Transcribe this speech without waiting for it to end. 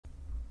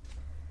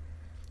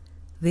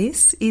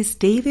This is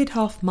David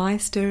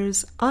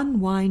Hoffmeister's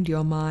Unwind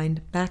Your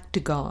Mind Back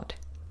to God.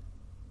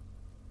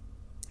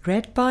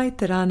 Read by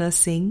Tarana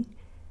Singh.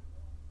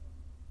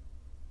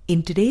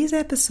 In today's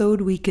episode,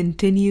 we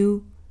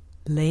continue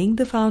laying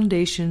the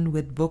foundation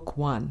with Book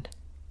 1.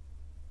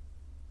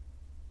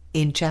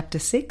 In Chapter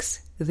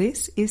 6,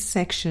 this is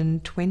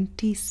Section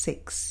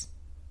 26.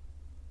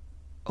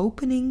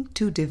 Opening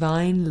to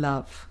Divine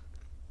Love.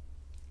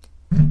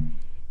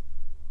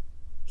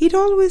 It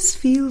always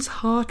feels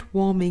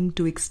heartwarming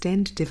to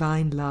extend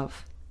divine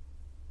love,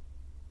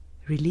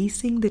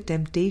 releasing the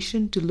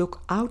temptation to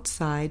look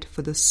outside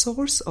for the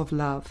source of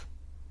love,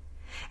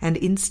 and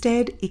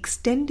instead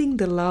extending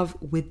the love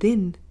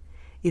within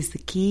is the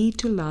key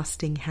to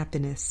lasting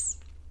happiness.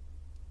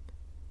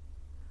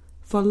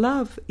 For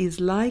love is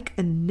like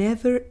a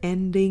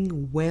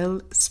never-ending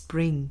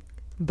wellspring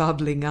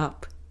bubbling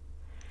up.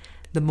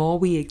 The more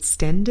we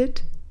extend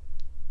it,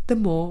 the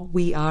more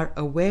we are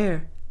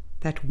aware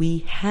that we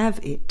have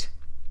it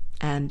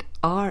and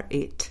are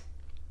it.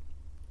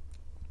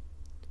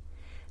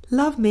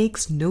 Love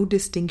makes no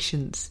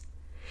distinctions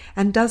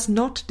and does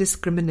not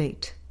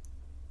discriminate,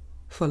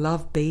 for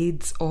love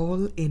bathes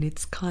all in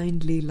its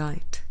kindly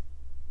light.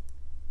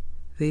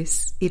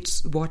 This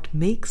is what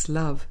makes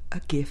love a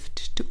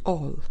gift to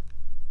all.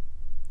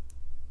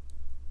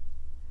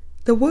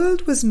 The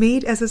world was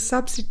made as a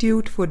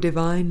substitute for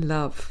divine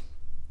love.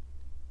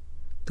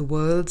 The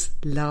world's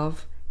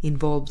love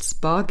involves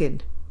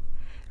bargain,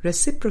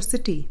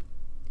 reciprocity,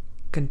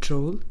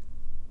 control,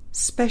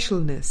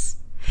 specialness,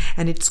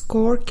 and its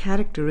core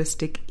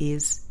characteristic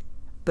is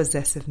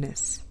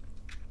possessiveness.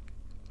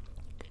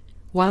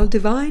 While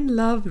divine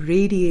love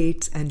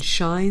radiates and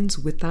shines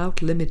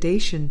without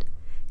limitation,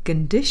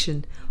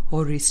 condition,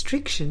 or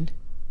restriction,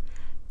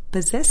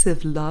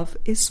 possessive love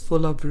is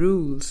full of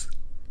rules,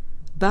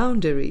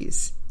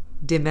 boundaries,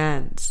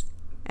 demands,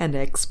 and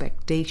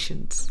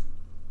expectations.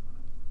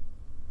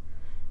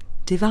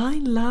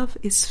 Divine love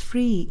is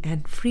free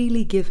and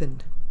freely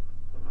given.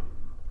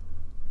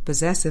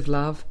 Possessive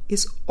love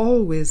is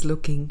always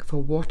looking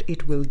for what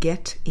it will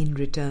get in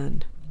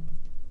return.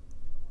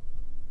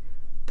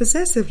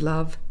 Possessive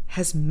love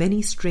has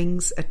many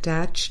strings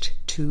attached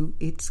to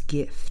its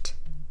gift.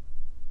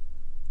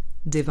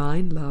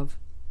 Divine love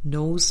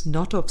knows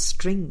not of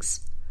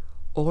strings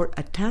or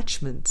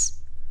attachments,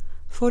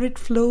 for it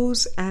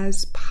flows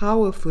as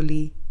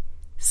powerfully,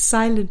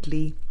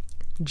 silently,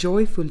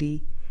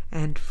 joyfully,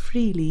 and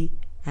freely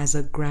as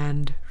a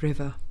grand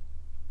river.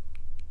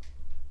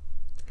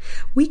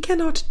 We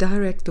cannot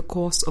direct the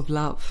course of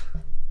love.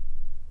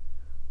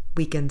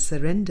 We can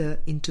surrender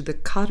into the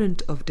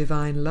current of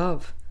divine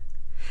love,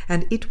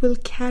 and it will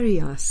carry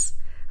us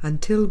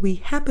until we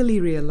happily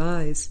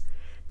realize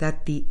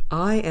that the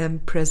I am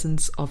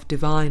presence of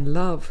divine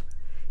love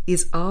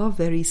is our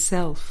very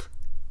self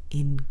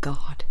in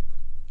God.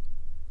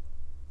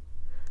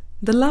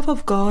 The love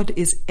of God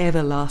is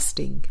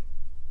everlasting,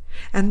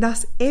 and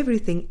thus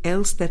everything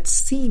else that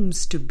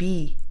seems to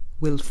be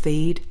will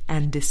fade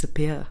and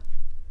disappear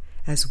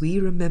as we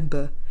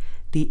remember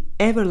the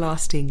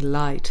everlasting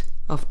light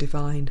of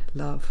divine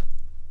love.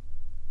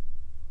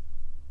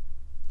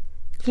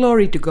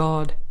 Glory to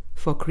God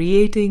for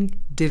creating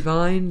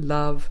divine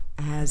love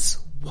as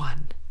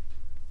one.